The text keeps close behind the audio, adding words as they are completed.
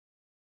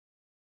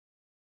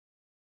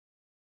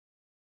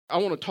I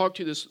want to talk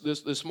to you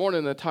this morning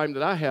in the time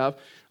that I have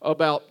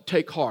about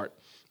take heart.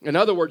 In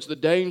other words, the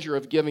danger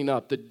of giving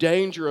up, the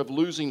danger of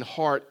losing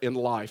heart in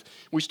life.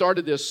 We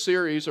started this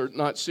series, or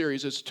not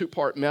series, it's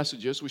two-part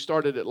messages. We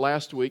started it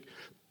last week,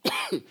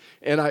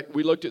 and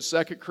we looked at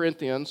 2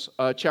 Corinthians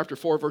chapter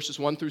 4, verses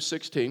 1 through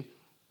 16.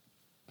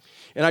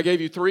 And I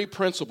gave you three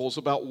principles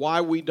about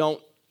why we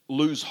don't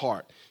lose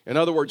heart. In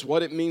other words,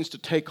 what it means to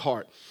take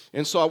heart.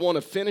 And so I want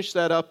to finish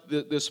that up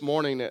this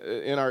morning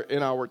in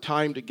our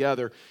time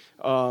together.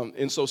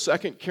 And so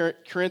 2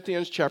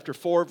 Corinthians chapter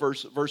 4,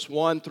 verse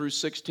 1 through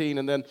 16.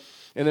 And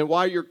then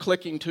while you're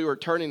clicking to or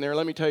turning there,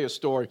 let me tell you a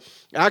story.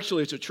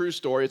 Actually, it's a true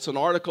story. It's an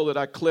article that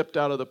I clipped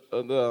out of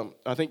the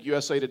I think,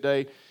 USA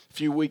Today a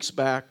few weeks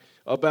back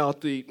about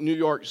the New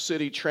York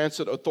City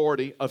Transit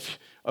Authority.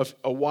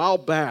 A while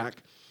back,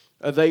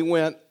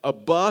 a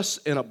bus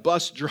and a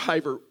bus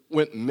driver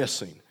went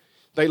missing.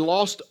 They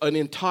lost an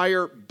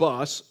entire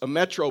bus, a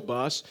metro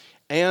bus,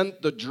 and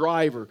the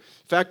driver.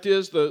 Fact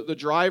is, the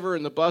driver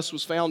and the bus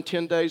was found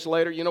 10 days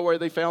later. You know where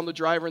they found the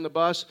driver and the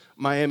bus?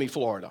 Miami,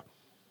 Florida.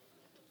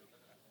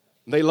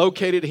 They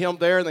located him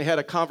there, and they had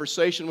a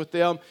conversation with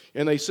them,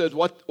 and they said,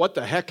 what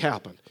the heck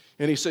happened?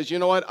 And he says, you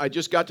know what? I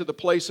just got to the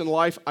place in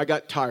life, I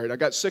got tired. I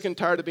got sick and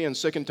tired of being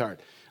sick and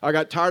tired. I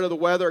got tired of the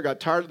weather. I got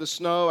tired of the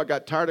snow. I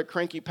got tired of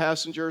cranky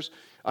passengers.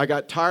 I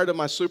got tired of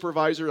my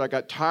supervisor. I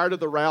got tired of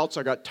the routes.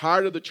 I got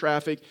tired of the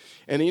traffic.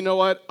 And you know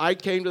what? I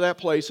came to that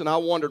place and I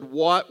wondered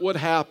what would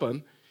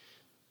happen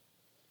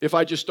if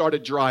I just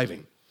started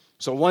driving.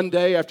 So one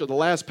day after the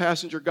last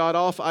passenger got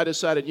off, I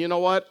decided, you know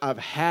what? I've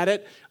had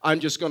it. I'm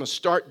just going to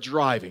start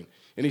driving.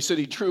 And he said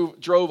he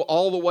drove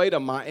all the way to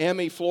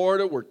Miami,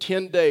 Florida, where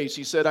 10 days,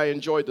 he said, I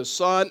enjoyed the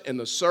sun and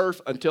the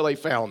surf until they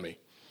found me.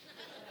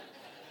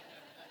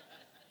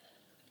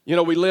 You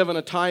know, we live in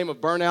a time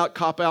of burnout,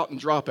 cop-out, and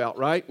drop-out,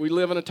 right? We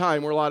live in a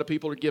time where a lot of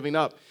people are giving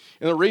up.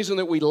 And the reason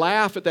that we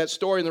laugh at that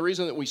story and the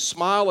reason that we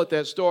smile at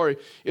that story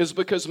is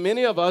because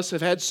many of us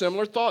have had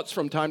similar thoughts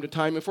from time to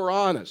time, if we're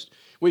honest.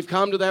 We've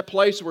come to that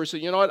place where we say,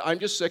 you know what, I'm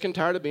just sick and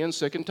tired of being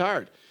sick and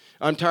tired.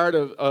 I'm tired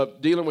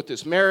of dealing with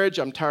this marriage.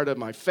 I'm tired of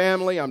my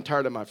family. I'm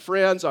tired of my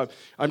friends.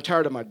 I'm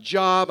tired of my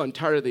job. I'm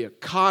tired of the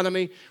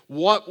economy.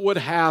 What would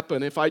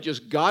happen if I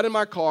just got in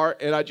my car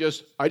and I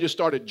just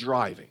started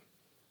driving?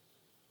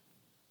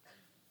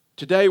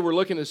 Today we're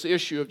looking at this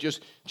issue of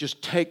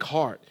just take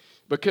heart,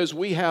 because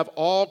we have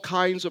all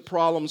kinds of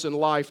problems in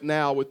life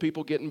now with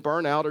people getting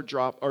burned out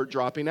or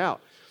dropping out.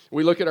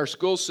 We look at our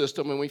school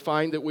system and we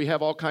find that we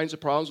have all kinds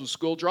of problems with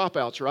school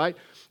dropouts, right?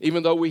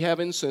 Even though we have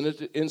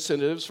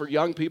incentives for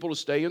young people to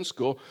stay in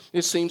school,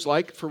 it seems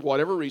like for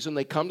whatever reason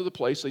they come to the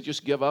place, they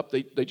just give up,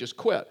 they just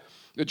quit.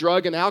 The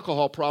drug and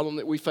alcohol problem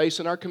that we face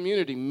in our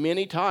community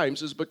many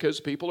times is because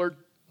people are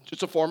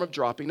just a form of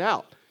dropping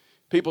out.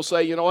 People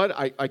say, you know what,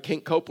 I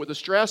can't cope with the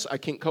stress, I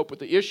can't cope with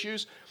the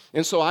issues,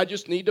 and so I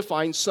just need to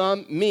find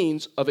some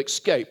means of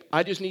escape.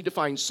 I just need to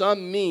find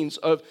some means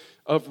of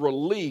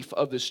relief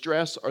of the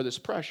stress or this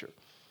pressure.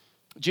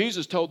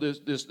 Jesus told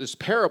this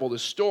parable,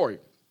 this story,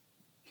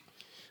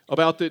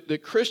 about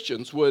that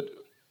Christians would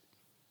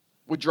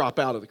drop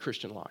out of the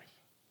Christian life.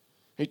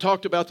 He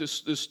talked about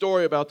this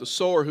story about the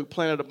sower who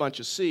planted a bunch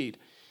of seed,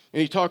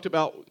 and he talked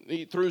about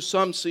he threw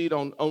some seed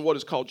on what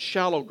is called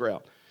shallow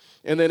ground.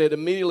 And then it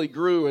immediately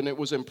grew, and it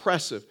was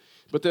impressive.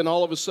 But then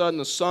all of a sudden,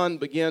 the sun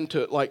began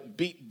to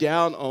beat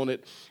down on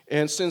it.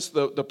 And since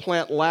the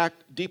plant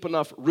lacked deep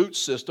enough root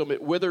system,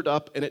 it withered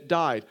up and it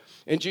died.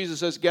 And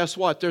Jesus says, guess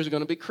what? There's going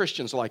to be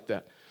Christians like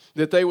that.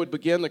 That they would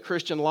begin the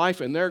Christian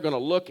life, and they're going to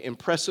look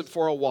impressive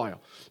for a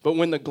while. But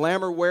when the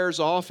glamour wears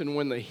off and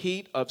when the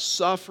heat of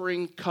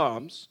suffering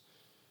comes,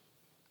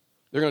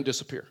 they're going to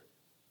disappear.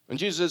 And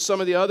Jesus says some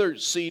of the other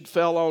seed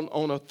fell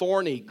on a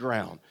thorny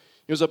ground.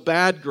 It was a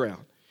bad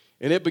ground.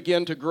 And it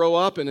began to grow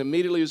up, and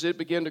immediately as it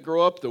began to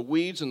grow up, the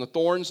weeds and the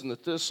thorns and the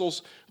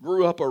thistles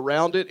grew up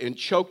around it and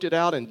choked it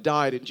out and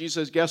died. And Jesus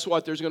says, guess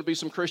what? There's going to be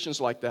some Christians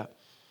like that.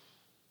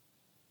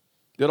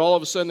 That all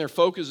of a sudden their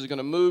focus is going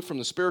to move from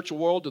the spiritual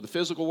world to the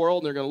physical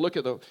world, and they're going to look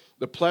at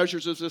the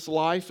pleasures of this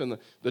life and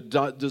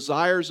the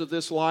desires of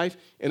this life,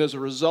 and as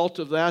a result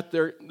of that,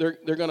 they're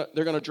going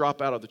to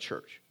drop out of the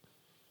church.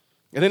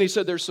 And then he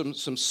said there's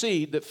some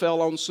seed that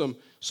fell on some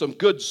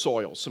good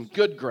soil, some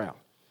good ground.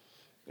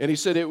 And he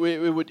said it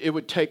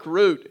would take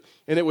root,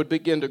 and it would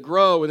begin to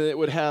grow, and it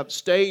would have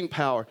staying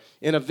power.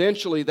 And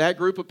eventually, that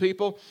group of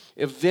people,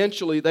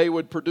 they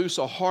would produce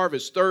a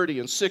harvest 30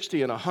 and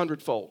 60 and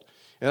 100-fold.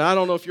 And I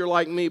don't know if you're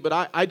like me,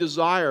 but I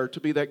desire to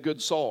be that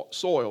good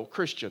soil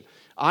Christian.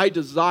 I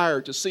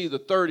desire to see the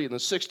 30 and the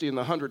 60 and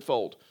the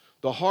 100-fold,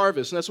 the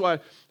harvest. And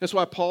that's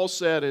why Paul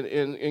said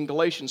in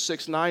Galatians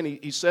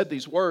 6:9, he said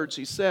these words.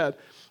 He said,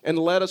 and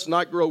let us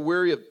not grow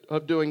weary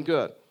of doing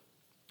good.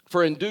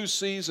 For in due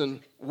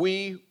season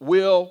we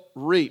will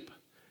reap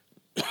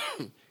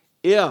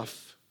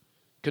if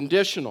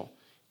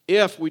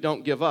we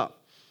don't give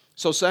up.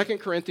 So 2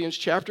 Corinthians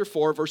chapter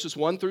 4, verses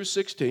 1 through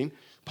 16,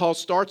 Paul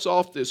starts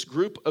off this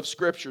group of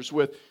scriptures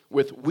with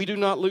we do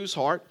not lose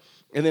heart.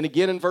 And then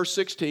again in verse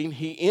 16,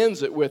 he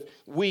ends it with,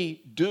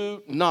 we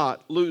do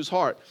not lose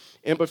heart.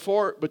 And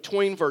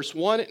between verse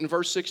 1 and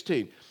verse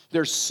 16,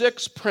 there's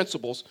 6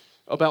 principles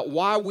about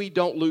why we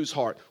don't lose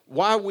heart,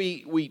 why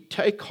we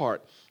take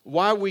heart,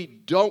 why we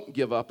don't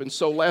give up. And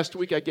so last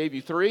week I gave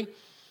you 3.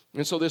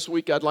 And so this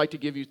week I'd like to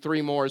give you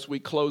 3 more as we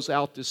close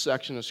out this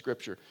section of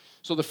Scripture.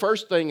 So the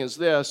first thing is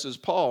this, is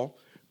Paul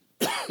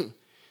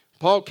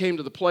came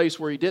to the place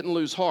where he didn't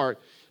lose heart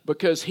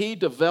because he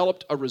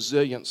developed a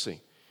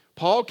resiliency.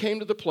 Paul came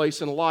to the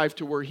place in life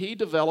to where he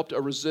developed a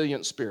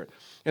resilient spirit.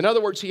 In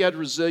other words, he had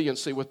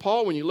resiliency. With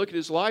Paul, when you look at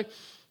his life,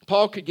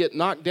 Paul could get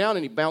knocked down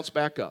and he bounced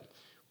back up.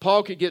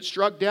 Paul could get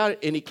struck down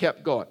and he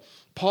kept going.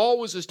 Paul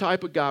was this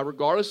type of guy,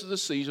 regardless of the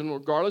season,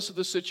 regardless of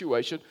the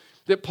situation,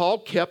 that Paul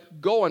kept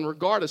going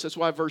regardless. That's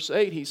why verse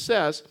 8, he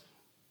says,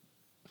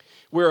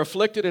 we're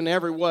afflicted in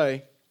every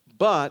way,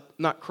 but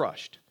not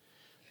crushed.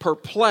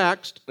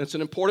 Perplexed, that's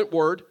an important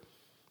word,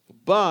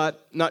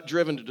 but not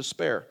driven to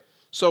despair.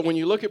 So when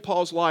you look at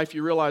Paul's life,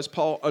 you realize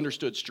Paul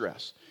understood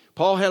stress.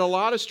 Paul had a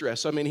lot of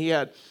stress. I mean, he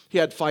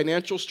had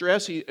financial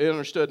stress. He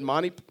understood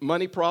money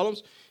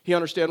problems. He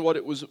understood what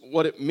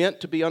it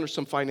meant to be under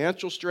some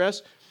financial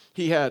stress.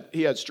 He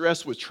had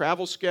stress with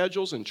travel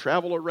schedules and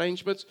travel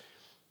arrangements.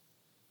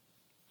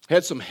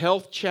 Had some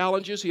health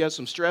challenges. He had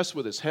some stress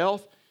with his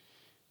health.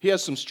 He had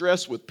some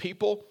stress with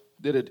people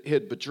that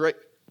had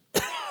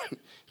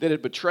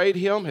betrayed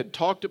him, had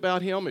talked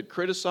about him, had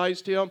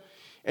criticized him.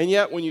 And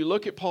yet, when you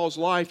look at Paul's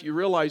life, you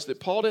realize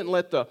that Paul didn't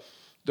let the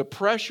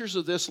pressures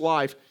of this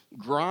life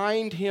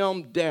grind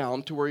him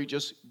down to where he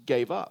just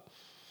gave up.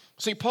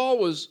 See, Paul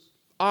was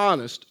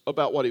honest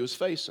about what he was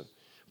facing.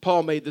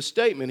 Paul made the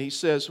statement. He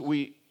says,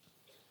 we're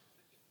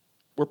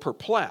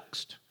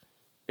perplexed.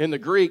 In the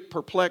Greek,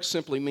 perplexed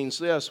simply means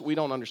this: we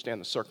don't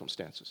understand the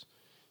circumstances.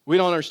 We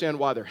don't understand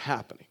why they're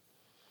happening.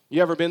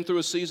 You ever been through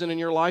a season in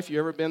your life? You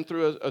ever been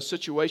through a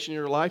situation in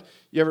your life?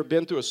 You ever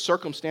been through a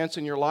circumstance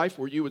in your life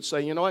where you would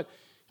say, you know what?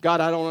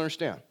 God, I don't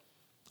understand.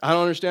 I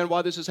don't understand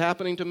why this is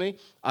happening to me.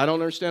 I don't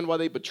understand why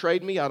they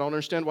betrayed me. I don't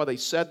understand why they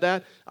said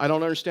that. I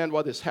don't understand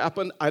why this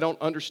happened. I don't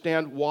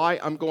understand why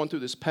I'm going through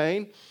this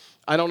pain.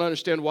 I don't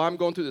understand why I'm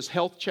going through this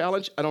health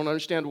challenge. I don't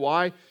understand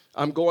why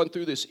I'm going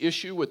through this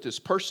issue with this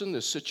person,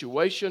 this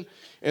situation.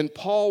 And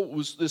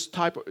Paul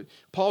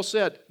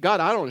said, God,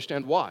 I don't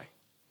understand why.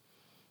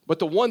 But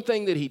the one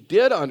thing that he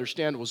did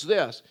understand was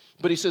this.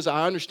 But he says,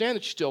 I understand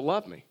that you still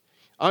love me.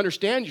 I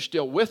understand you're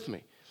still with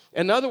me.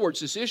 In other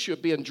words, this issue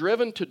of being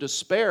driven to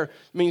despair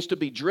means to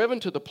be driven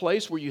to the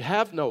place where you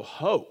have no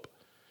hope.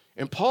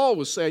 And Paul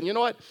was saying, you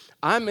know what?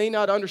 I may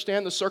not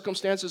understand the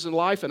circumstances in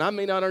life, and I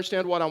may not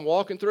understand what I'm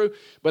walking through,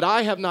 but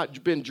I have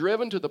not been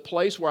driven to the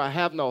place where I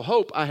have no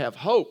hope. I have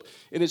hope,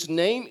 and his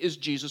name is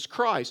Jesus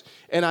Christ.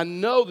 And I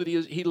know that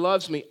he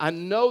loves me. I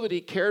know that he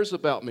cares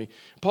about me.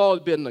 Paul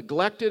had been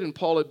neglected, and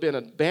Paul had been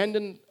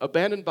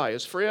abandoned by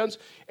his friends,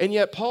 and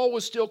yet Paul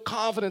was still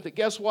confident that,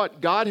 guess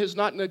what? God has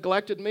not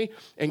neglected me,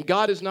 and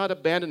God has not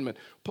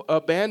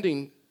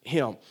abandoning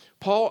him.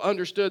 Paul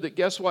understood that,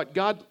 guess what?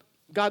 God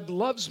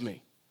loves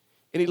me.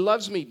 And he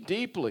loves me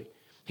deeply.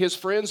 His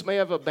friends may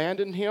have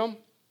abandoned him,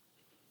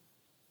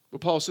 but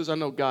Paul says, I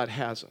know God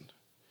hasn't.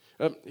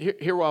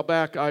 Here a while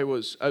back, I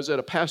was at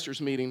a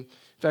pastor's meeting.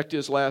 In fact, it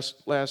was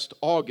last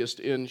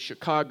August in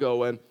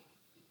Chicago, and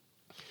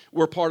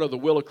we're part of the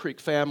Willow Creek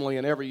family,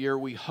 and every year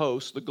we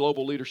host the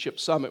Global Leadership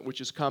Summit,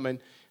 which is coming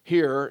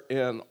here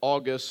in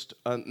August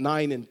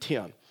 9 and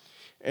 10.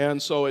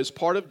 And so as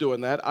part of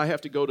doing that, I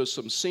have to go to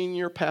some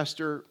senior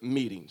pastor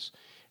meetings.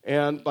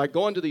 And by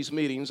going to these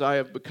meetings, I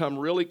have become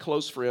really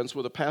close friends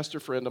with a pastor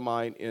friend of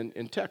mine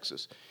in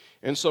Texas.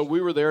 And so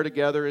we were there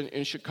together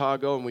in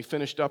Chicago, and we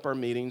finished up our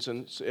meetings.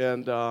 And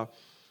well,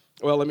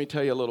 let me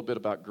tell you a little bit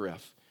about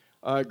Griff.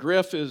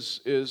 Griff is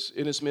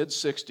in his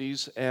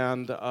mid-60s,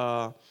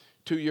 and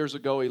 2 years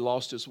ago he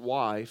lost his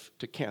wife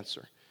to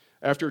cancer.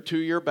 After a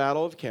 2-year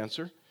battle of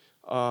cancer,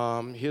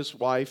 his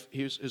wife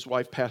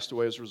passed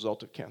away as a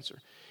result of cancer.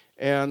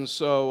 And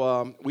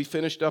so we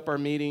finished up our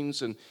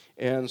meetings,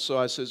 and so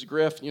I says,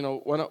 Griff, you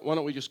know, why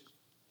don't we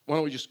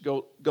just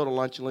go to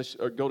lunch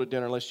or go to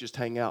dinner? Let's just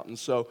hang out. And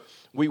so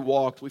we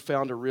walked. We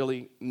found a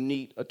really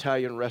neat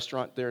Italian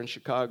restaurant there in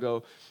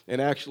Chicago,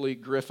 and actually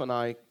Griff and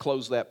I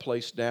closed that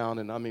place down.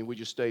 And I mean, we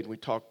just stayed and we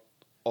talked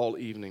all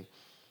evening.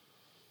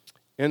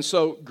 And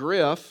so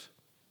Griff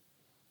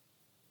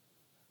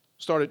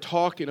started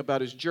talking about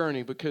his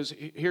journey, because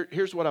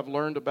here's what I've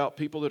learned about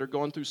people that are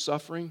going through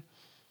suffering.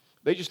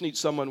 They just need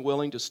someone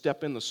willing to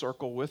step in the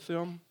circle with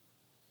them,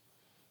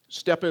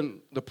 step in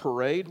the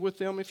parade with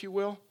them, if you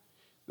will.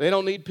 They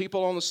don't need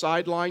people on the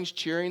sidelines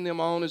cheering them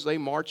on as they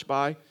march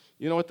by.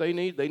 You know what they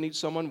need? They need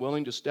someone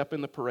willing to step in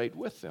the parade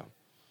with them.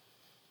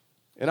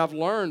 And I've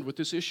learned with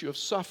this issue of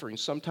suffering,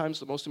 sometimes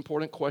the most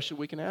important question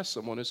we can ask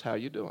someone is, how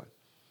you doing?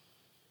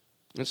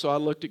 And so I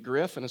looked at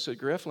Griff and I said,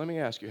 Griff, let me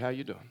ask you, how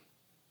you doing?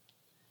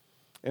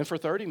 And for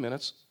 30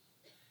 minutes,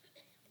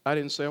 I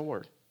didn't say a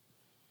word.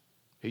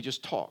 He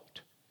just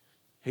talked.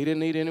 He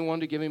didn't need anyone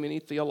to give him any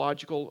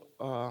theological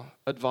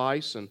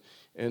advice and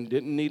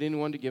didn't need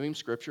anyone to give him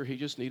scripture. He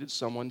just needed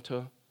someone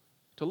to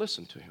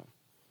listen to him.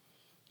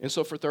 And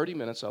so for 30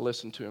 minutes, I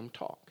listened to him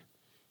talk.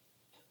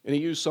 And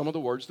he used some of the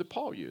words that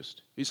Paul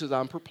used. He says,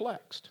 I'm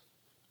perplexed.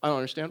 I don't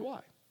understand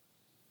why.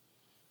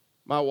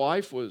 My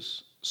wife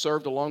was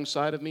served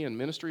alongside of me in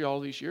ministry all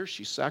these years.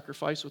 She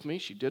sacrificed with me.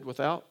 She did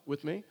without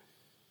with me.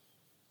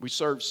 We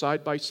served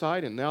side by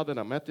side, and now that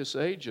I'm at this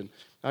age and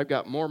I've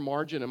got more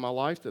margin in my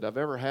life that I've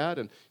ever had,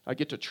 and I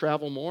get to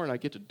travel more and I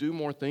get to do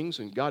more things,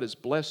 and God has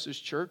blessed this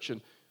church,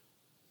 and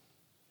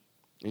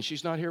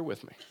she's not here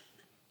with me.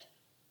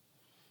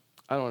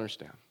 I don't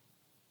understand.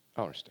 I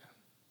don't understand.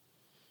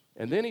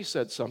 And then he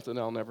said something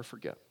I'll never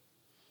forget.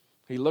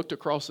 He looked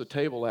across the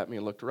table at me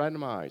and looked right into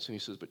my eyes, and he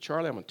says, but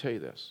Charlie, I'm going to tell you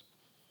this.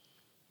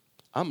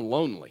 I'm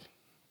lonely,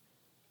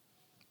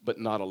 but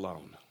not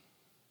alone.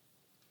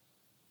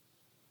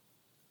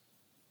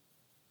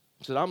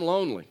 He said, I'm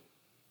lonely,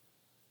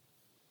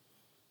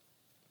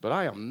 but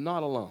I am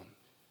not alone.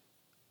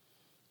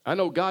 I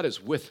know God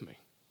is with me.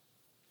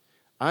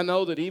 I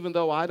know that even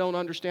though I don't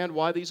understand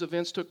why these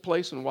events took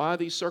place and why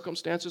these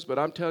circumstances, but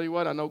I'm telling you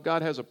what, I know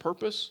God has a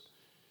purpose,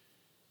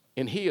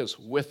 and He is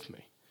with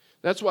me.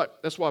 That's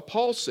why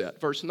Paul said,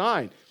 verse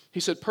 9, he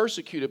said,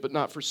 persecuted but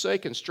not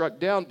forsaken, struck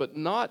down but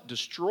not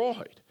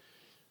destroyed.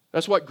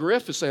 That's what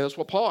Griff is saying. That's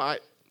what Paul,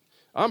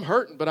 I'm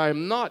hurting, but I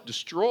am not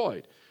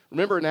destroyed.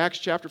 Remember in Acts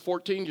chapter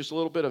 14, just a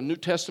little bit of New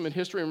Testament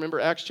history. Remember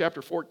Acts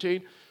chapter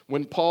 14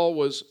 when Paul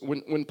was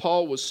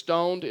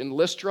stoned in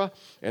Lystra,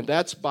 and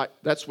that's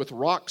with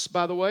rocks,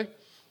 by the way.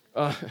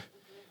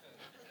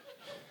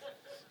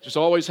 Just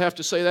always have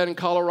to say that in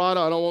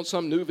Colorado. I don't want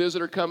some new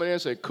visitor coming in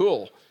and say,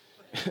 cool.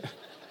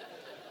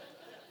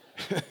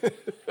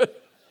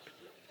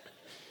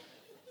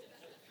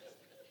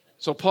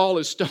 So Paul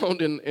is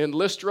stoned in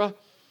Lystra,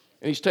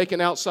 and he's taken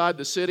outside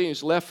the city, and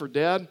he's left for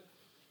dead.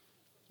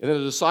 And then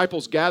the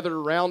disciples gathered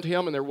around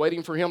him, and they're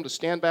waiting for him to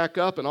stand back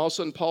up, and all of a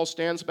sudden Paul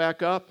stands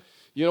back up.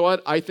 You know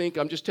what?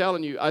 I'm just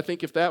telling you, I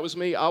think if that was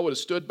me, I would have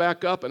stood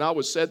back up, and I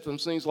would have said some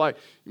things like,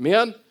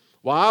 men,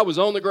 while I was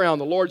on the ground,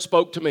 the Lord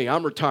spoke to me.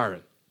 I'm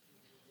retiring.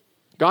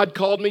 God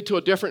called me to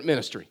a different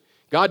ministry.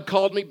 God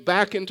called me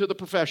back into the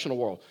professional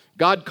world.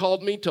 God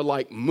called me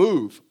to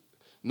move.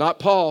 Not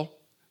Paul.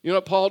 You know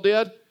what Paul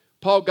did?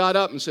 Paul got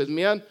up and said,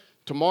 men,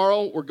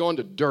 tomorrow we're going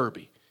to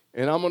Derby.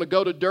 And I'm going to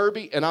go to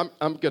Derby, and I'm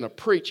going to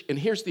preach. And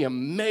here's the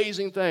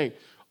amazing thing.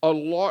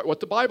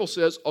 What the Bible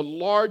says, a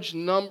large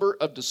number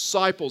of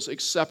disciples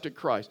accepted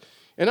Christ.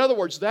 In other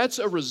words, that's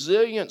a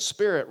resilient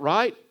spirit,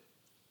 right?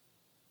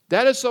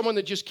 That is someone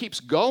that just keeps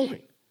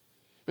going.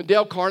 And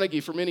Dale Carnegie,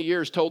 for many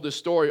years, told this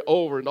story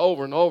over and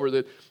over and over,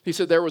 that he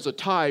said there was a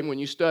time when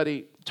you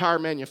study tire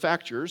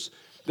manufacturers,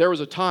 there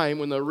was a time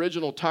when the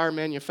original tire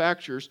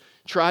manufacturers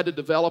tried to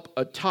develop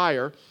a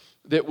tire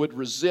that would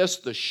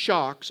resist the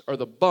shocks or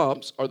the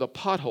bumps or the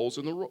potholes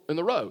in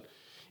the road.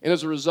 And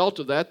as a result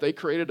of that, they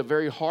created a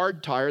very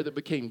hard tire that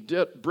became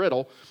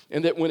brittle,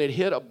 and that when it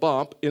hit a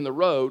bump in the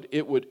road,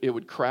 it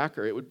would crack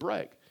or it would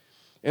break.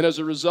 And as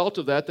a result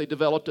of that, they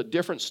developed a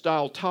different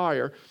style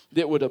tire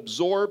that would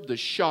absorb the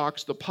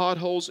shocks, the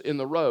potholes in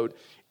the road.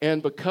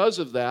 And because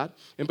of that,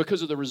 and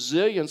because of the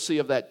resiliency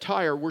of that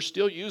tire, we're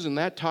still using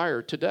that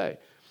tire today.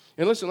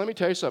 And listen, let me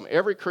tell you something.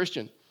 Every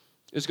Christian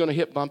is going to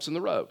hit bumps in the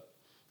road.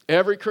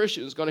 Every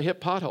Christian is going to hit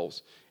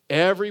potholes.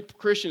 Every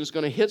Christian is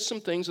going to hit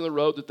some things in the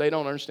road that they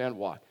don't understand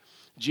why.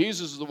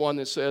 Jesus is the one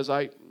that says,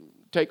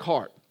 take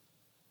heart.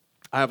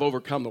 I have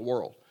overcome the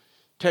world.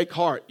 Take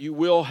heart. You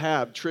will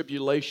have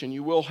tribulation.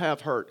 You will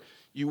have hurt.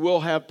 You will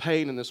have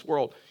pain in this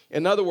world.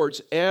 In other words,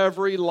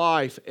 every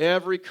life,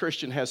 every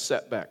Christian has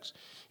setbacks.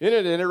 Isn't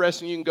it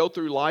interesting? You can go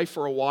through life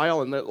for a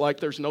while and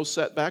there's no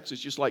setbacks.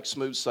 It's just like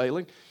smooth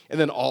sailing. And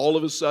then all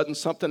of a sudden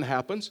something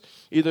happens.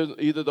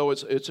 Either though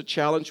it's a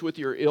challenge with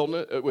your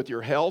illness, with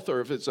your health,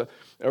 or if it's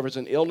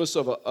an illness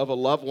of a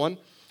loved one,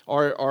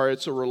 or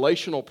it's a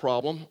relational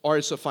problem, or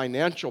it's a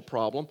financial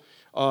problem.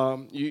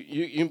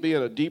 You can be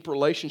in a deep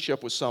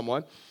relationship with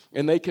someone,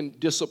 and they can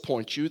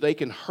disappoint you, they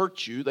can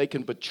hurt you, they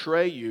can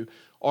betray you,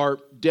 or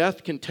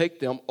death can take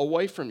them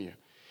away from you.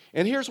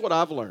 And here's what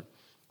I've learned.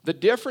 The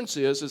difference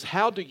is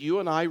how do you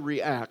and I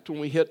react when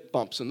we hit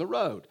bumps in the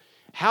road?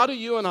 How do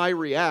you and I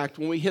react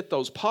when we hit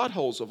those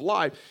potholes of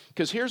life?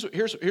 Because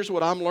here's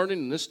what I'm learning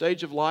in this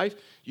stage of life.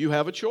 You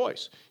have a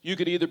choice. You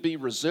could either be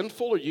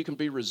resentful or you can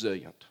be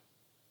resilient.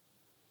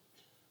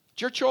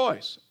 It's your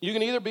choice. You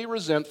can either be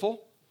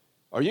resentful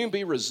or you can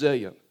be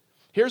resilient.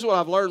 Here's what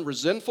I've learned.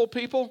 Resentful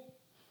people,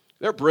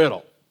 they're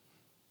brittle.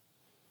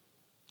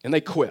 And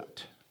they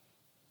quit.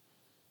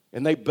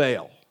 And they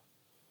bail.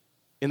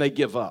 And they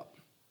give up.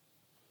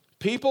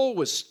 People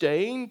with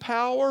staying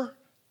power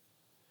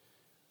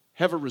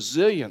have a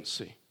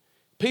resiliency.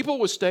 People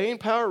with staying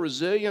power,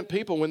 resilient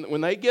people,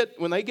 when they get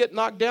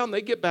knocked down,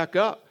 they get back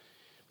up.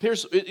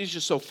 It's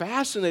just so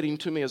fascinating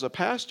to me as a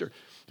pastor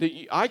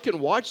that I can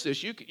watch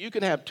this. You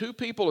can have two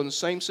people in the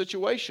same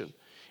situation.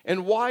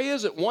 And why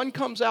is it? One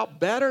comes out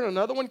better and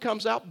another one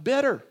comes out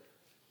bitter.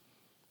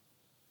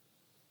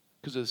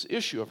 because of this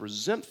issue of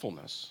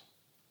resentfulness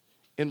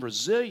and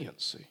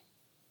resiliency.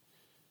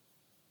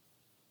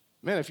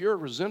 Man, if you're a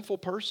resentful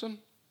person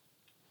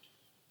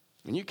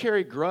and you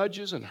carry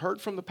grudges and hurt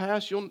from the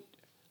past, you'll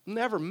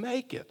never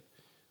make it.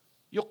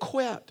 You'll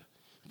quit.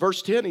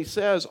 Verse 10, he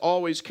says,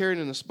 always carrying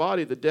in this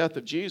body the death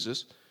of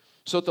Jesus,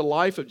 so that the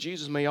life of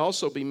Jesus may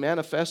also be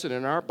manifested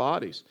in our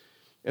bodies.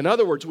 In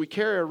other words, we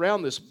carry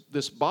around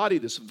this body,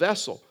 this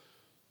vessel.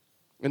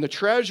 And the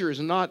treasure is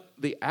not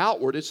the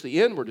outward, it's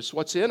the inward. It's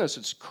what's in us,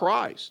 it's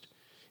Christ.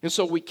 And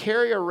so we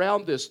carry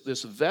around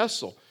this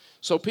vessel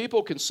so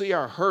people can see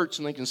our hurts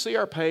and they can see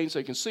our pains,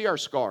 they can see our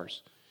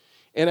scars.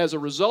 And as a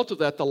result of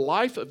that, the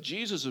life of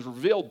Jesus is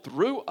revealed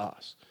through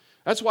us.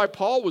 That's why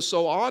Paul was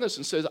so honest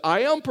and says,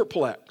 I am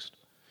perplexed.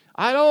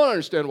 I don't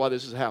understand why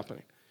this is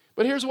happening.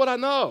 But here's what I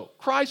know.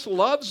 Christ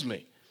loves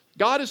me.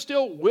 God is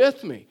still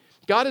with me.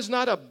 God has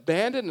not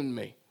abandoned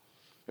me.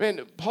 I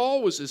mean,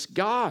 Paul was this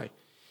guy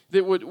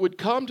that would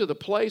come to the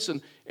place,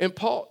 and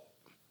Paul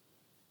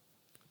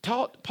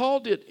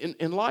did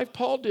in life,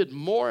 Paul did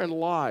more in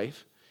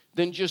life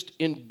than just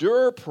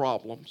endure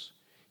problems.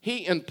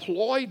 He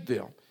employed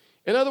them.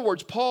 In other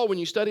words, Paul, when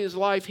you study his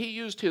life, he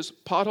used his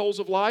potholes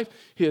of life,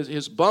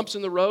 his bumps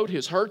in the road,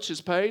 his hurts,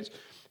 his pains,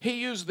 he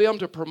used them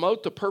to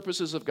promote the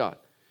purposes of God.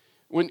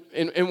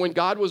 When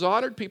God was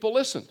honored, people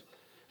listened.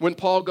 When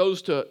Paul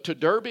goes to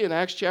Derbe in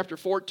Acts chapter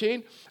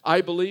 14,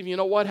 I believe, you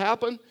know what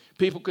happened?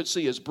 People could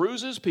see his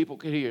bruises. People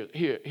could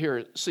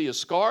see his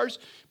scars.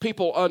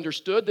 People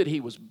understood that he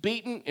was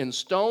beaten and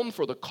stoned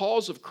for the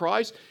cause of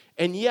Christ.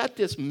 And yet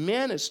this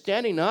man is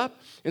standing up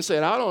and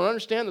saying, I don't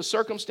understand the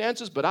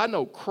circumstances, but I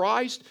know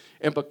Christ.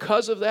 And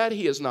because of that,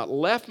 he has not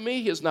left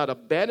me. He has not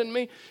abandoned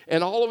me.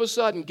 And all of a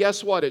sudden,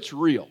 guess what? It's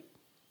real.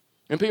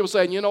 And people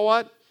saying, you know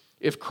what?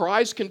 If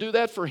Christ can do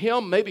that for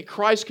him, maybe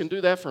Christ can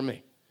do that for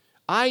me.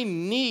 I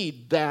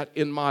need that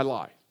in my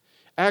life.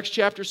 Acts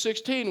chapter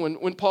 16,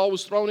 when Paul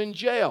was thrown in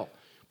jail,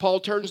 Paul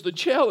turns the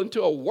jail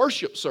into a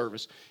worship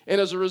service.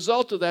 And as a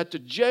result of that, the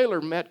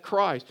jailer met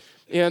Christ.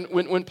 And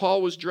when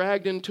Paul was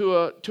dragged into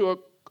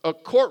a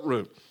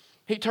courtroom,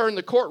 he turned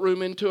the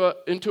courtroom into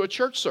a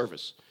church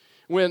service.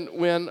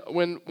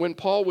 When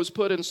Paul was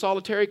put in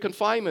solitary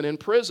confinement in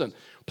prison,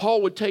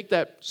 Paul would take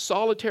that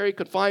solitary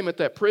confinement,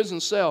 that prison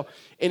cell,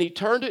 and he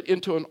turned it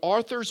into an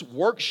author's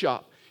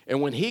workshop.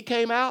 And when he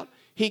came out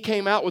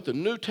with the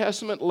New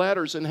Testament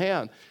letters in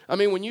hand. I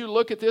mean, when you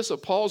look at this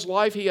of Paul's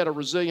life, he had a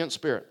resilient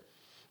spirit.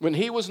 When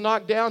he was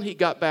knocked down, he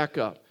got back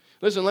up.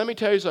 Listen, let me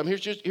tell you something.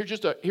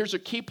 Here's a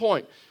key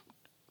point.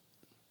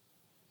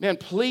 Man,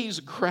 please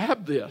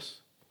grab this.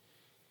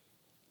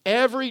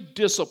 Every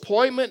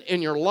disappointment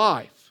in your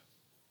life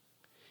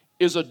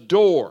is a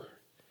door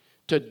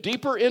to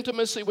deeper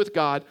intimacy with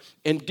God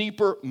and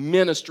deeper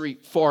ministry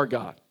for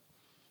God.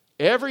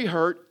 Every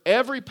hurt,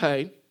 every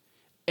pain,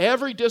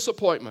 every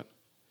disappointment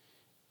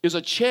is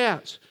a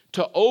chance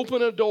to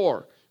open a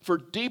door for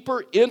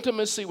deeper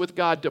intimacy with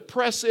God, to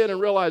press in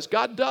and realize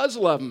God does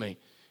love me.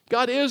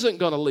 God isn't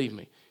going to leave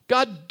me.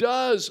 God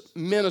does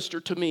minister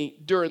to me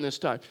during this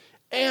time.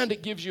 And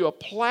it gives you a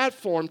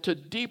platform to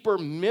deeper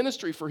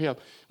ministry for him.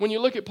 When you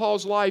look at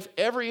Paul's life,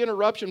 every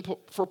interruption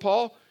for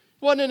Paul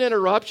wasn't an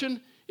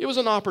interruption. It was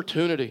an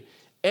opportunity.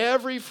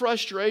 Every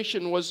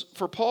frustration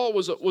for Paul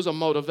was a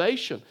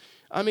motivation.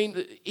 I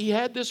mean, he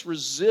had this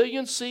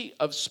resiliency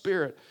of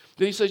spirit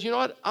that he says, you know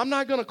what, I'm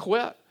not going to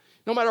quit.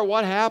 No matter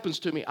what happens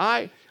to me,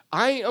 I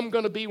am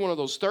going to be one of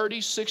those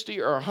 30,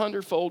 60, or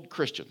 100-fold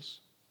Christians.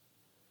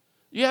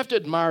 You have to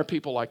admire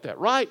people like that,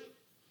 right?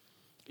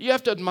 You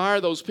have to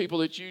admire those people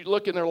that you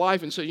look in their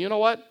life and say, you know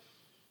what,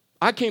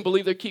 I can't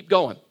believe they keep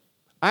going.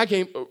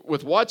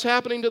 With what's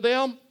happening to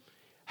them,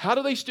 how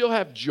do they still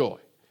have joy?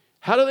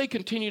 How do they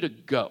continue to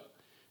go?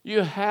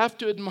 You have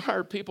to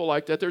admire people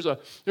like that. There's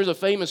a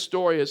famous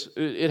story.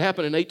 It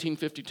happened in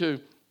 1852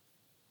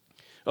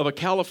 of a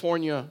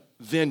California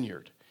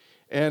vineyard,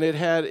 and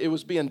it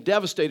was being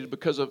devastated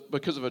because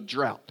of a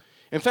drought.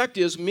 In fact,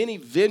 many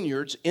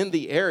vineyards in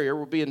the area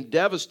were being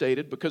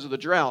devastated because of the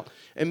drought,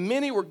 and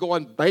many were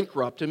going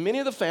bankrupt, and many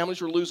of the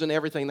families were losing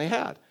everything they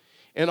had,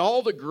 and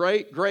all the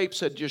grapes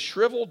had just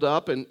shriveled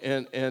up and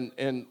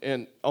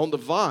on the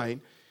vine.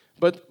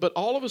 But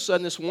all of a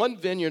sudden, this one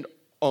vineyard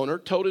owner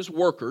told his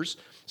workers,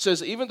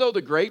 says, even though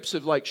the grapes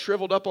have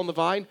shriveled up on the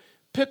vine,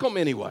 pick them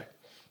anyway.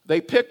 They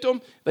picked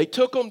them, they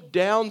took them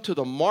down to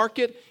the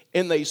market,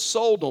 and they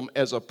sold them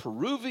as a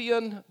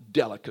Peruvian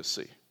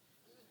delicacy.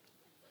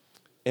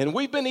 And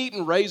we've been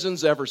eating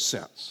raisins ever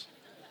since.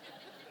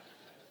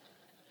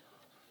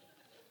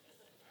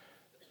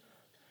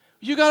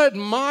 You got to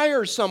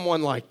admire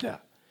someone like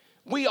that.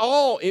 We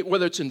all,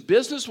 whether it's in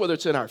business, whether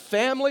it's in our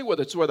family,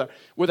 whether it's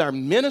with our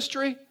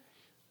ministry,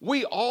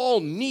 we all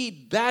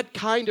need that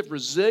kind of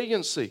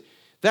resiliency,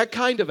 that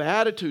kind of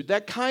attitude,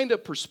 that kind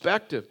of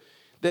perspective,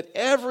 that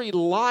every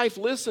life,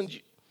 listen,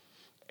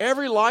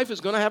 every life is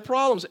going to have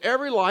problems.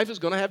 Every life is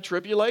going to have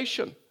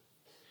tribulation.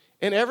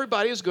 And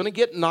everybody is going to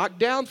get knocked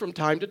down from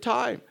time to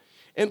time.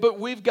 But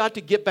we've got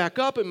to get back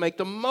up and make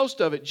the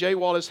most of it. J.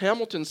 Wallace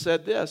Hamilton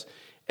said this,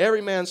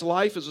 every man's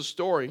life is a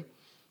story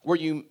where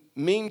you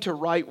mean to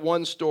write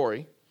one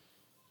story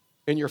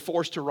and you're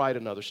forced to write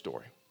another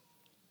story.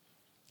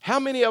 How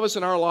many of us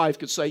in our life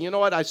could say, you know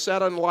what, I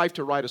set on life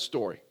to write a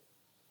story.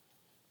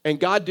 And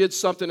God did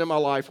something in my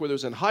life, whether it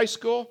was in high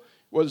school,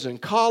 whether it was in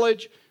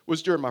college,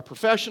 was during my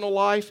professional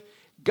life.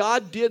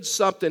 God did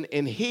something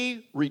and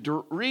He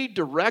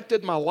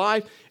redirected my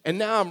life, and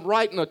now I'm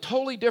writing a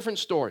totally different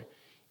story.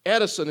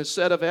 Edison, it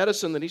said of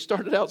Edison that he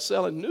started out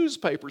selling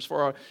newspapers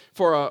for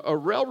a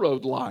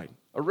railroad line,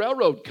 a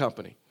railroad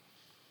company.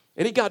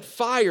 And he got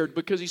fired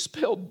because he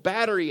spilled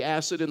battery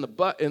acid in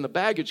the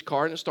baggage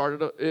car, and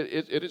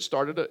it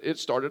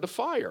started a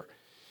fire.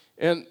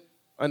 And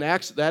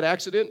that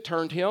accident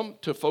turned him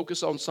to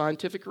focus on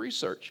scientific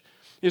research.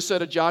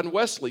 Instead of John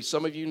Wesley,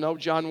 some of you know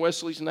John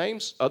Wesley's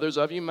names, others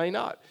of you may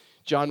not.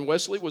 John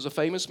Wesley was a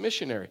famous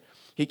missionary.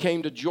 He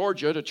came to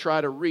Georgia to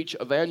try to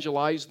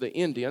evangelize the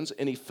Indians,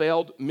 and he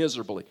failed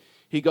miserably.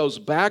 He goes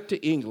back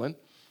to England.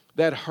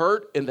 That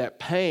hurt and that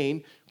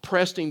pain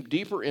pressed him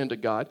deeper into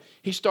God.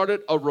 He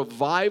started a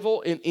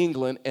revival in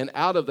England, and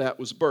out of that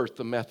was birthed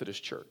the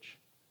Methodist Church.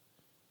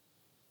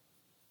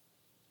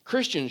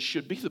 Christians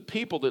should be the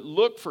people that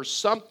look for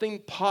something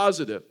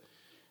positive,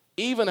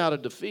 even out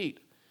of defeat.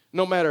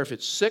 No matter if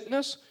it's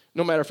sickness,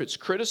 no matter if it's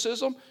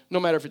criticism, no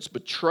matter if it's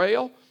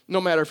betrayal, no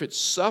matter if it's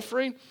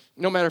suffering,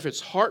 no matter if it's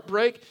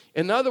heartbreak.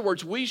 In other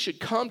words, we should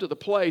come to the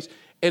place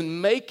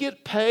and make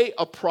it pay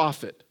a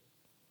profit.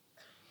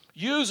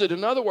 Use it,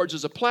 in other words,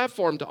 as a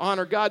platform to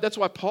honor God. That's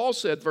why Paul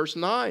said, verse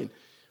 9,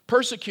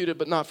 persecuted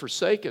but not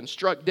forsaken,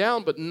 struck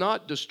down but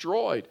not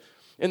destroyed.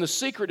 And the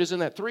secret is in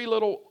that three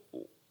little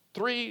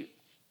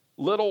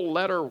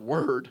letter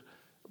word,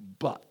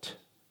 but.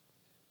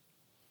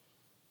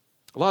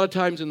 A lot of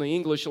times in the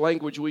English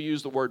language, we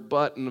use the word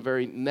but in a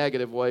very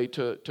negative way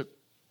to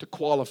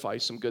qualify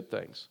some good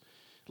things.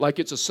 Like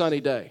it's a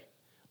sunny day,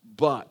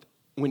 but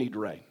we need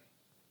rain.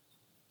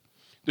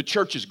 The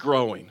church is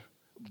growing,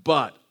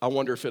 but I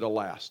wonder if it'll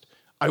last.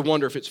 I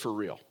wonder if it's for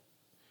real.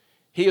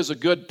 He is a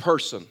good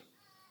person,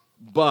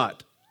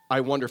 but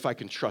I wonder if I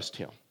can trust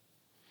him.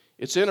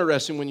 It's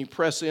interesting when you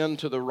press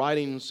into the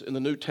writings in the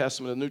New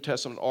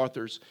Testament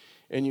authors,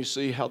 and you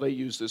see how they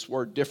use this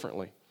word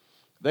differently.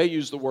 They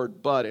use the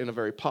word but in a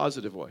very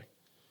positive way.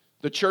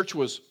 The church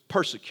was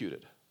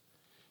persecuted,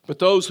 but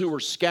those who were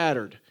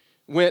scattered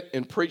went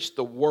and preached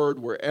the word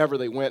wherever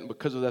they went, and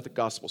because of that, the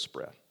gospel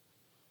spread.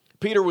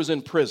 Peter was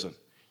in prison,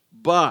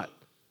 but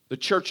the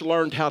church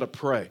learned how to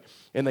pray,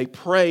 and they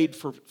prayed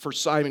for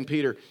Simon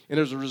Peter, and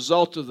as a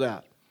result of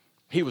that,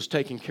 he was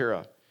taken care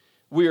of.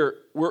 We're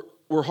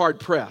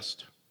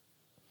hard-pressed,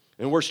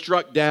 and we're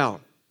struck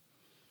down,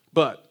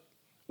 but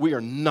we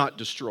are not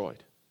destroyed.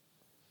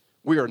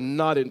 We are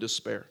not in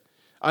despair.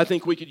 I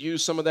think we could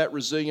use some of that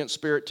resilient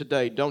spirit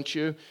today, don't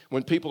you?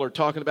 When people are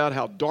talking about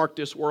how dark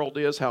this world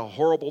is, how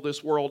horrible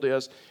this world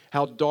is,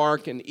 how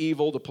dark and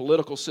evil the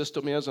political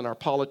system is and our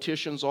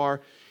politicians are,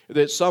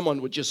 that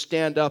someone would just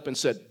stand up and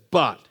say,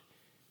 but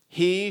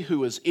he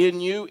who is in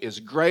you is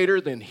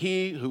greater than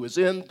he who is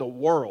in the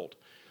world.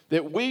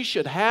 That we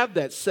should have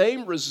that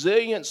same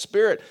resilient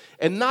spirit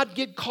and not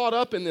get caught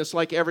up in this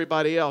like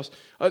everybody else.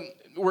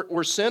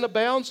 Where sin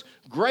abounds,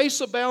 grace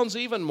abounds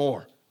even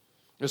more.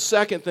 The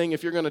second thing,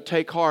 if you're going to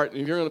take heart and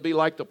if you're going to be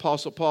like the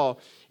Apostle Paul,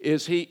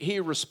 is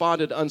he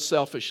responded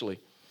unselfishly.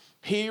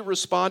 He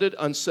responded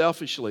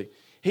unselfishly.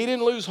 He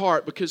didn't lose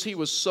heart because he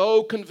was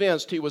so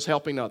convinced he was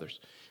helping others.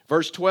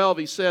 Verse 12,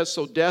 he says,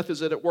 so death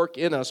is at work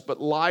in us,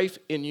 but life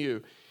in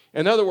you.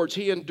 In other words,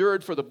 he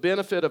endured for the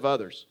benefit of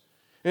others.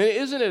 And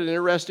isn't it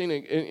interesting,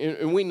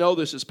 and we know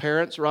this as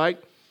parents, right?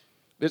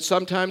 That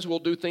sometimes we'll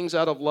do things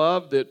out of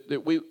love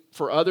that we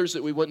for others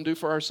that we wouldn't do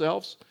for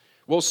ourselves.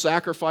 We'll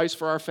sacrifice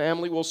for our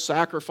family. We'll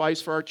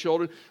sacrifice for our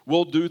children.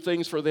 We'll do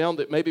things for them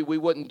that maybe we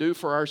wouldn't do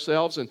for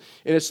ourselves. And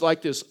it's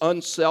like this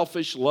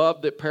unselfish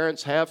love that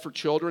parents have for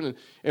children.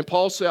 And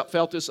Paul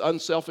felt this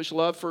unselfish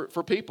love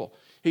for people.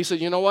 He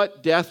said, you know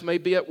what? Death may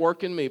be at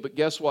work in me, but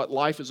guess what?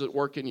 Life is at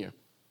work in you.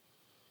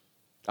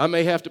 I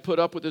may have to put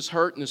up with this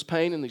hurt and this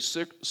pain and these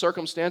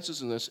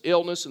circumstances and this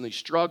illness and these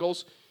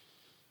struggles,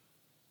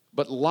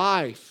 but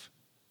life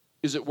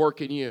is at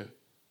work in you.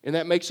 And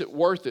that makes it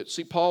worth it.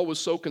 See, Paul was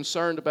so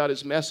concerned about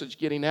his message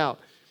getting out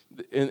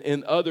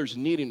and others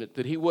needing it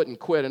that he wouldn't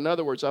quit. In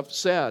other words, I've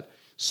said,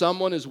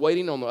 someone is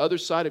waiting on the other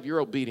side of your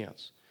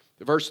obedience.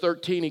 In verse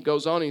 13, he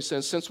goes on and he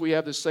says, since we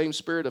have the same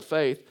spirit of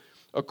faith,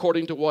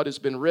 according to what has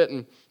been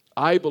written,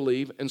 I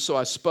believe, and so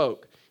I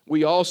spoke.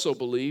 We also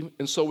believe,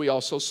 and so we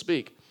also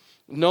speak,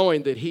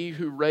 knowing that he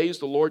who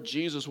raised the Lord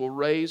Jesus will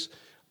raise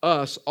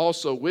us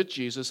also with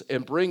Jesus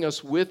and bring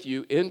us with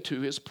you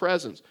into his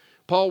presence.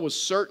 Paul was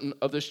certain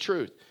of this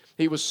truth.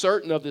 He was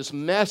certain of this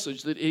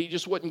message that he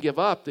just wouldn't give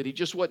up, that he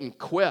just wouldn't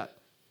quit.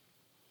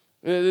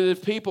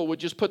 If people would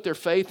just put their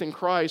faith in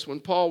Christ, when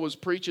Paul was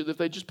preaching, if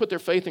they just put their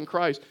faith in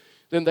Christ,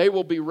 then they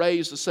will be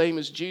raised the same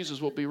as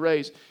Jesus will be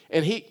raised.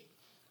 And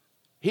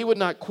he would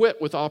not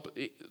quit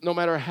no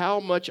matter how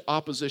much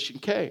opposition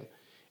came.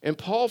 And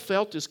Paul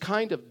felt this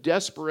kind of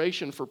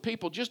desperation for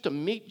people just to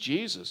meet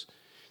Jesus.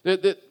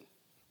 That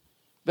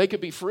They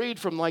could be freed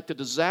from like the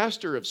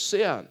disaster of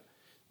sin.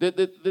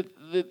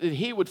 That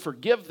he would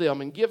forgive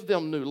them and give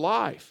them new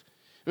life.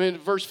 I mean, in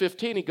verse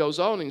 15, he goes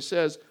on and he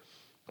says,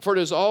 "For it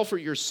is all for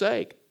your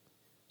sake,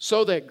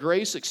 so that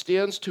grace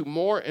extends to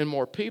more and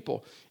more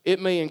people. It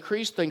may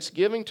increase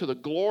thanksgiving to the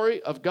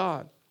glory of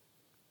God."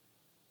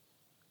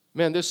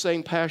 Man, this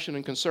same passion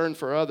and concern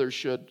for others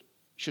should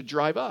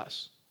drive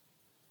us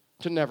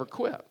to never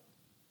quit.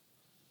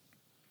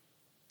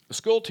 A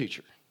school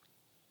teacher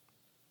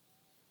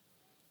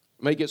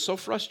may get so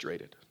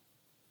frustrated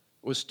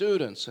with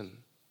students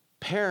and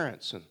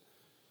parents and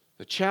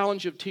the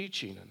challenge of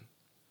teaching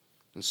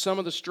and some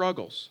of the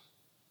struggles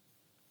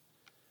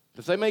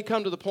that they may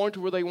come to the point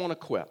where they want to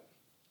quit.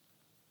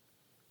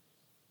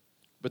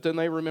 But then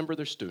they remember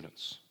their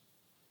students.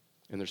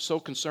 And they're so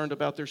concerned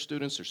about their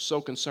students. They're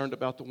so concerned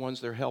about the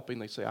ones they're helping.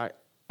 They say,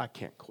 I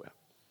can't quit.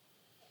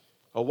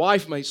 A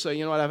wife may say,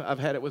 you know what, I've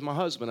had it with my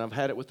husband. I've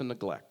had it with the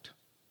neglect.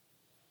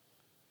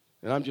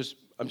 And I'm just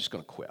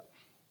going to quit.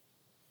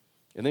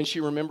 And then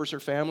she remembers her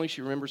family.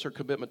 She remembers her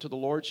commitment to the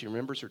Lord. She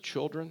remembers her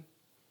children.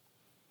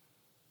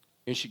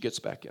 And she gets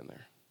back in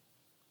there.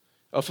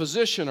 A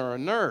physician or a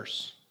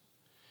nurse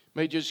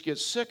may just get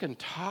sick and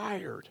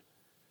tired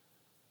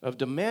of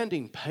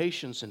demanding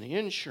patients and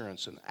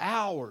insurance and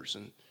hours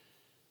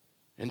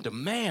and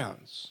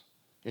demands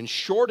and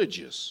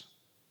shortages.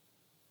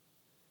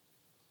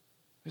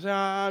 They say,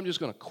 I'm just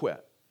going to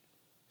quit.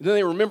 And then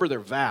they remember their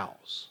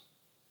vows.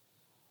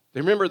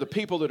 They remember the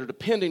people that are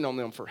depending on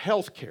them for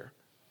health care.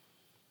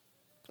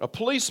 A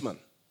policeman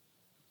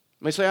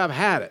may say, I've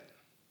had it.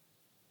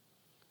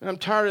 And I'm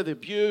tired of the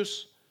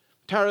abuse,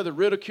 I'm tired of the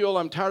ridicule,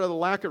 I'm tired of the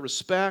lack of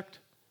respect,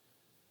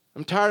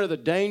 I'm tired of the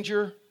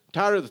danger, I'm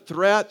tired of the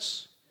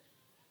threats.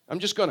 I'm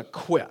just going to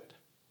quit.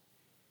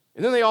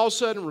 And then they all of a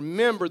sudden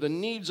remember the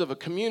needs of a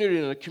community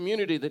and a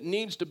community that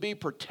needs to be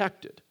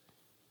protected.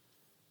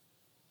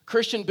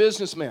 Christian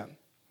businessmen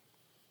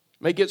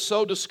may get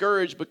so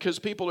discouraged because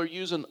people are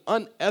using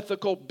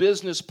unethical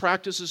business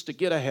practices to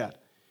get ahead.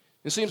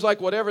 It seems like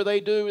whatever they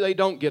do, they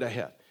don't get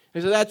ahead.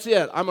 They say, that's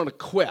it, I'm going to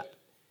quit.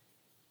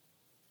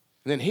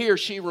 And then he or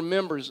she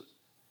remembers,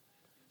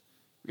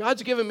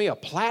 God's given me a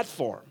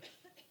platform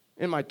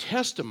in my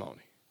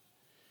testimony.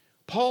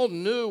 Paul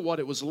knew what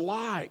it was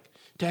like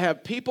to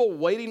have people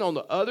waiting on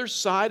the other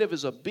side of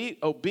his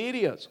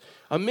obedience.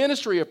 A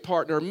ministry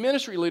partner, a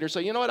ministry leader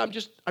say, you know what, I'm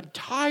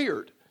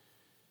tired.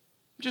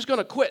 I'm just going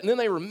to quit. And then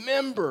they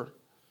remember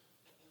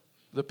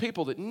the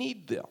people that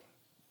need them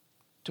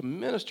to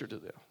minister to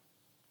them.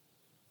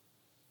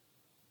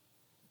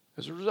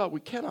 As a result,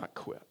 we cannot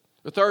quit.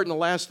 The third and the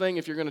last thing,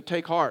 if you're going to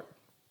take heart,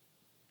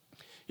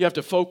 you have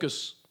to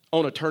focus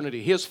on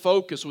eternity. His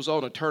focus was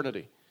on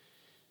eternity.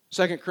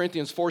 2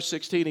 Corinthians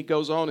 4:16, he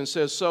goes on and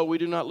says, so we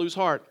do not lose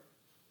heart,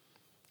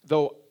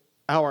 though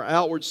our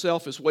outward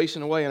self is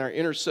wasting away and our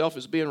inner self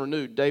is being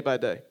renewed day by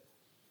day.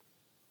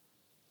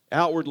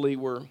 Outwardly,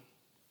 we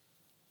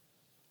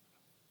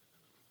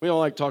don't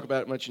like to talk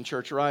about it much in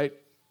church, right?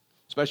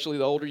 Especially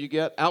the older you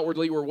get.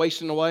 Outwardly, we're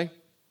wasting away.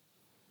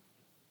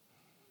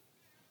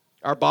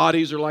 Our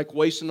bodies are like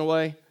wasting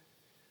away.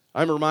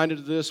 I'm reminded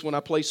of this when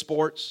I play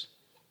sports.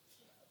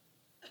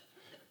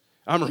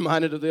 I'm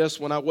reminded of this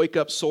when I wake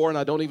up sore and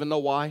I don't even know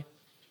why.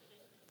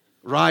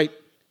 Right?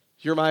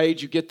 You're my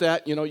age, you get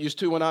that? You know, used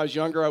to when I was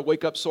younger, I'd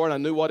wake up sore and I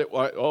knew what it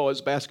was. Oh, it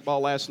was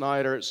basketball last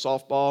night, or it's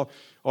softball,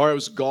 or it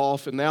was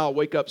golf. And now I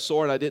wake up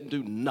sore and I didn't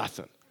do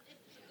nothing.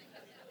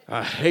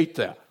 I hate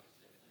that.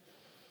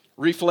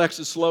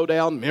 Reflexes slow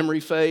down,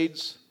 memory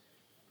fades.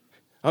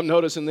 I'm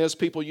noticing this.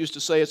 People used to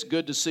say it's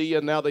good to see you,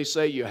 and now they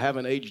say you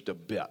haven't aged a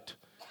bit.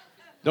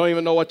 Don't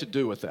even know what to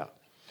do with that.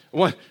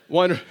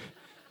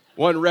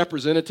 One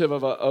representative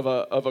of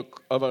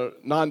a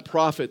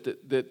nonprofit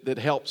that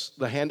helps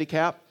the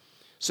handicapped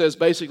says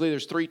basically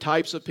there's three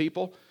types of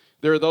people.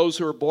 There are those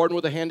who are born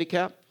with a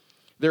handicap.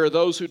 There are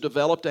those who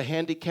developed a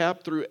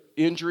handicap through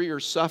injury or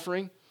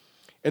suffering.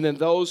 And then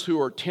those who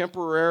are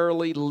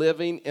temporarily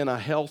living in a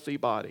healthy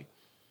body.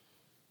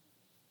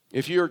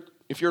 If you're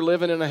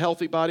living in a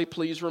healthy body,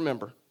 please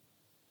remember,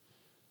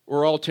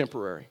 we're all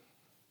temporary.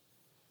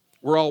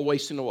 We're all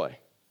wasting away.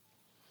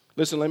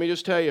 Listen, let me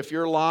just tell you, if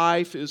your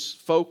life is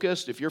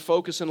focused, if your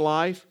focus in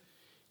life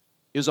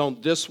is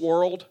on this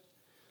world,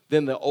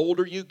 then the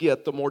older you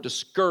get, the more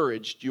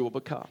discouraged you will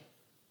become.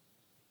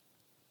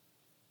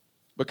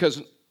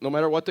 Because no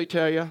matter what they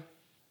tell you,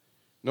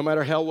 no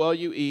matter how well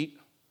you eat,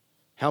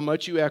 how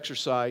much you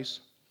exercise,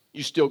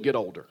 you still get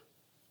older.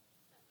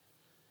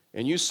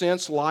 And you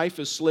sense life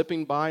is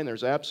slipping by and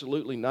there's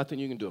absolutely nothing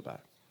you can do about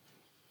it.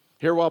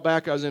 Here a while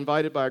back, I was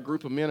invited by a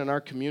group of men in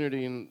our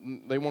community,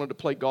 and they wanted to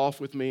play golf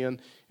with me, and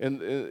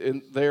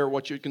they're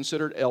what you'd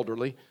consider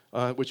elderly,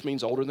 which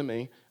means older than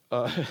me.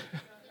 And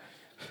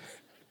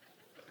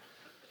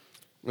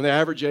the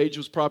average age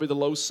was probably the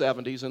low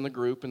 70s in the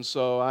group, and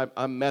so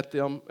I met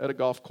them at a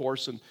golf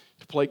course and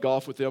to play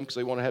golf with them because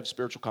they want to have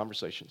spiritual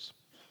conversations.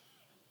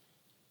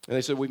 And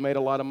they said, we've made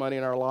a lot of money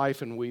in our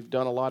life, and we've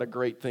done a lot of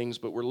great things,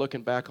 but we're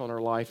looking back on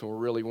our life, and we're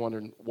really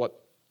wondering,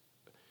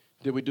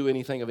 did we do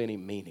anything of any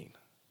meaning?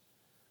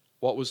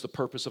 What was the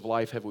purpose of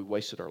life? Have we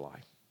wasted our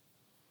life?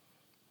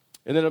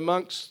 And then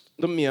amongst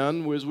the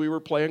men, as we were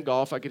playing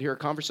golf, I could hear a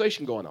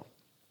conversation going on.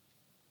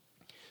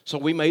 So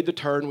we made the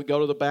turn. We go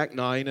to the back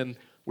nine, and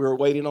we were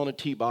waiting on a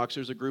tee box.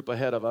 There's a group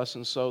ahead of us,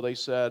 and so they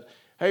said,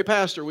 "Hey,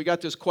 Pastor, we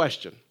got this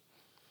question.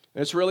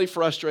 And it's really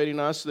frustrating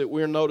us that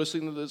we're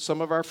noticing that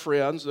some of our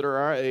friends that are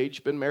our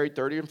age, been married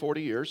 30 and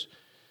 40 years,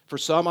 for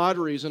some odd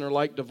reason are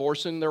like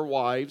divorcing their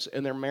wives,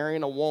 and they're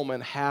marrying a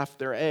woman half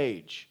their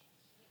age.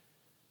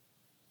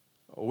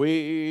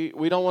 We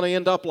don't want to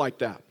end up like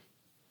that.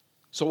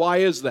 So why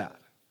is that?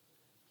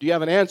 Do you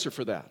have an answer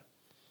for that?"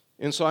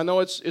 And so I know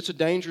it's a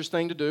dangerous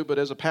thing to do, but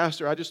as a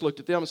pastor, I just looked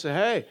at them and said,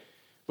 "Hey,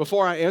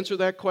 before I answer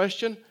that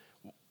question,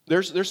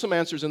 there's some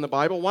answers in the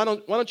Bible. Why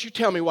don't you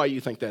tell me why you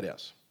think that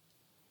is?"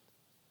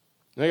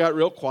 And they got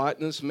real quiet,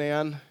 and this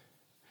man,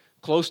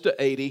 close to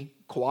 80,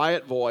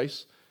 quiet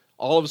voice,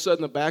 all of a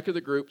sudden the back of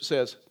the group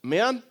says,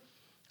 "Men,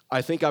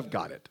 I think I've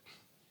got it."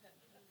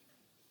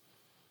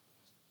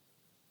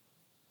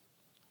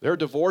 They're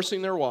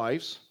divorcing their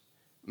wives,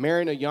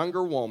 marrying a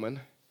younger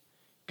woman,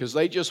 because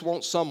they just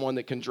want someone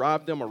that can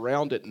drive them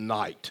around at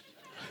night.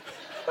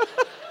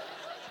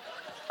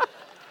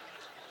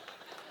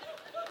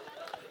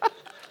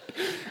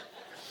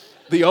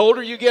 The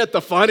older you get,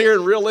 the funnier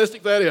and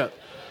realistic that is.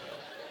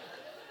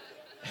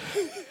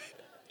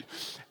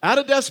 Out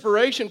of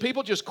desperation,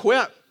 people just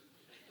quit.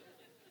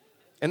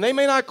 And they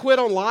may not quit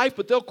on life,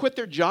 but they'll quit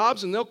their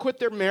jobs, and they'll quit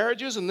their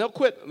marriages, and they'll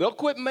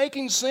quit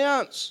making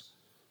sense.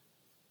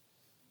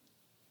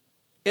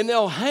 And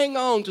they'll hang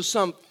on to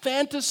some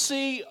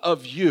fantasy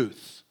of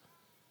youth,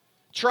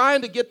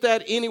 trying to get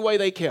that any way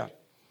they can.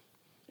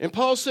 And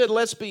Paul said,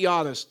 let's be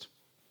honest,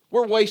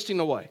 we're wasting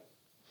away.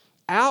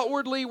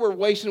 Outwardly, we're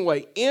wasting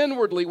away.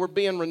 Inwardly, we're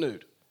being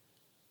renewed.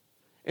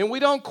 And we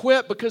don't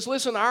quit because,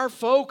 listen, our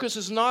focus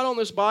is not on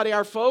this body.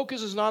 Our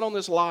focus is not on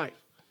this life.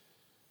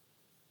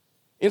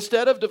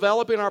 Instead of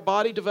developing our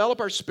body, develop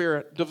our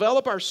spirit,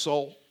 develop our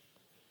soul.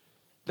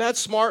 That's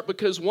smart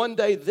because one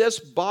day this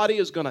body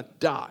is going to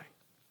die.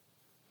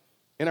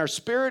 And our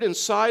spirit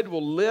inside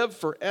will live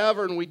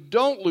forever, and we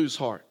don't lose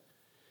heart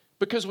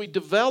because we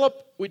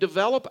develop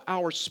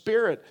our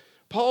spirit.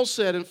 Paul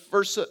said in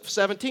verse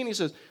 17, he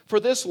says, "For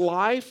this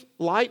life,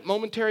 light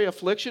momentary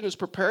affliction is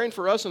preparing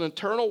for us an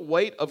eternal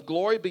weight of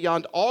glory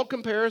beyond all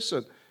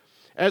comparison,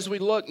 as we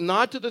look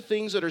not to the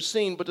things that are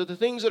seen, but to the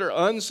things that are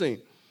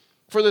unseen.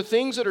 For the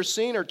things that are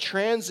seen are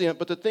transient,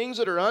 but the things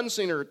that are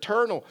unseen are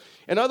eternal."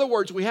 In other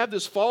words, we have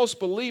this false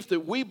belief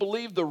that we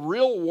believe the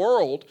real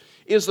world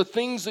is the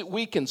things that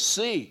we can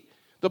see.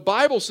 The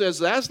Bible says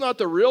that's not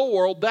the real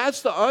world,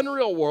 that's the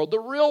unreal world. The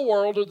real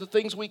world are the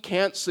things we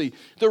can't see.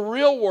 The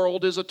real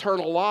world is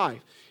eternal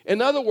life.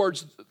 In other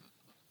words,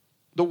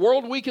 the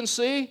world we can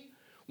see,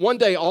 one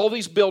day all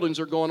these buildings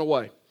are going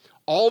away.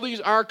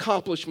 Our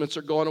accomplishments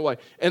are going away.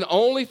 And the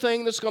only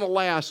thing that's going to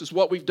last is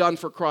what we've done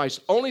for Christ.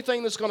 Only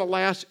thing that's going to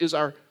last is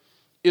our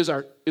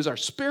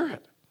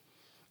spirit.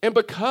 And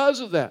because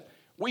of that,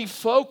 we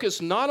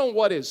focus not on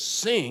what is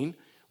seen,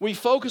 we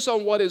focus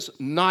on what is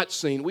not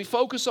seen. We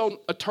focus on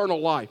eternal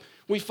life.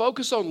 We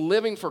focus on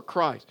living for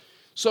Christ.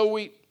 So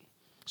we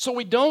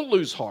don't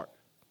lose heart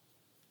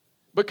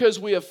because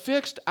we have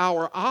fixed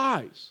our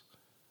eyes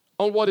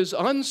on what is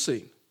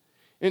unseen.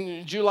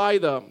 In July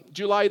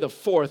the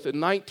 4th in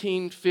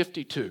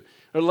 1952,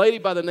 a lady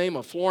by the name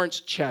of Florence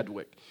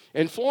Chadwick.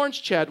 And Florence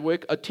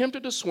Chadwick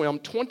attempted to swim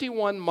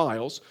 21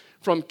 miles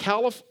from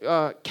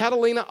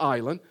Catalina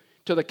Island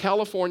to the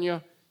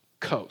California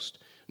coast.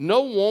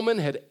 No woman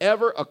had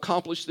ever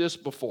accomplished this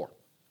before.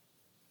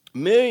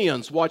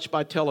 Millions watched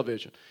by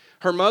television.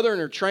 Her mother and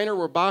her trainer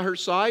were by her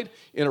side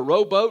in a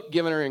rowboat,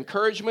 giving her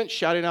encouragement,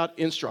 shouting out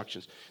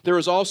instructions. There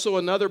was also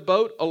another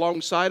boat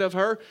alongside of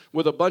her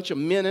with a bunch of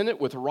men in it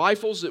with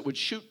rifles that would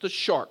shoot the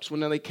sharks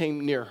when they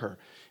came near her.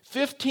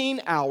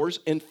 15 hours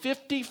and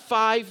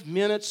 55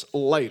 minutes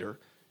later,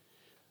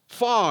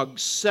 fog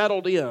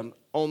settled in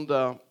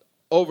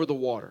over the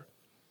water.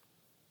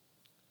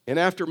 And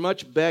after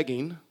much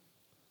begging,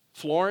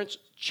 Florence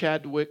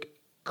Chadwick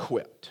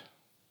quit.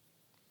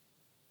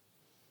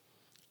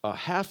 A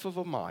half of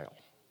a mile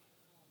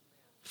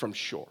from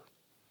shore.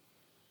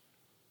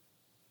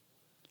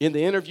 In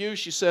the interview,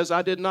 she says,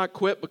 "I did not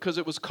quit because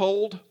it was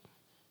cold,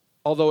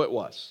 although it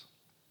was.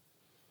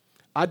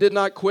 I did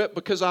not quit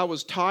because I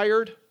was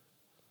tired,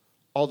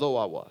 although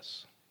I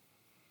was.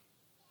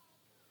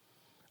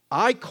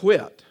 I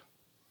quit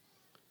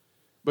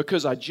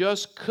because I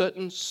just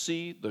couldn't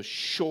see the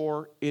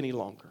shore any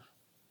longer."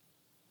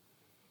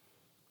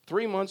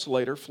 3 months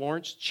later,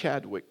 Florence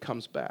Chadwick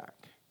comes back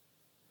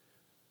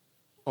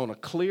on a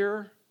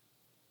clear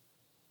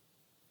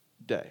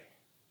day,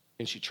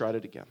 and she tried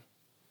it again.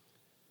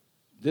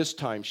 This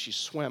time she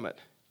swam it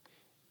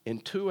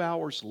in 2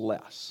 hours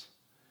less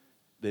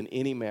than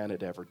any man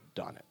had ever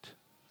done it.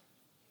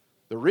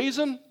 The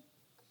reason?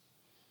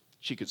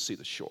 She could see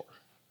the shore.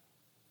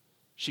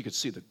 She could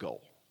see the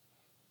goal.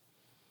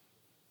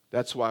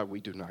 That's why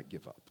we do not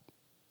give up.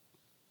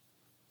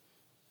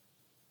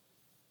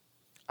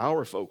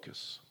 Our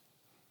focus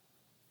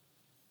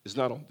is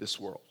not on this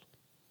world.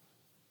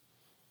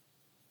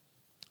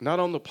 Not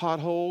on the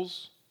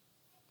potholes,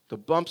 the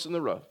bumps in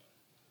the road.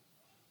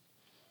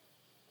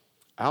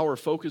 Our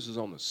focus is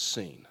on the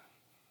scene,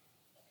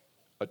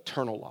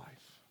 eternal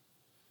life,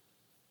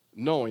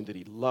 knowing that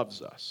He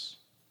loves us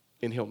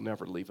and He'll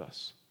never leave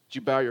us. Would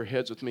you bow your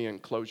heads with me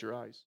and close your eyes?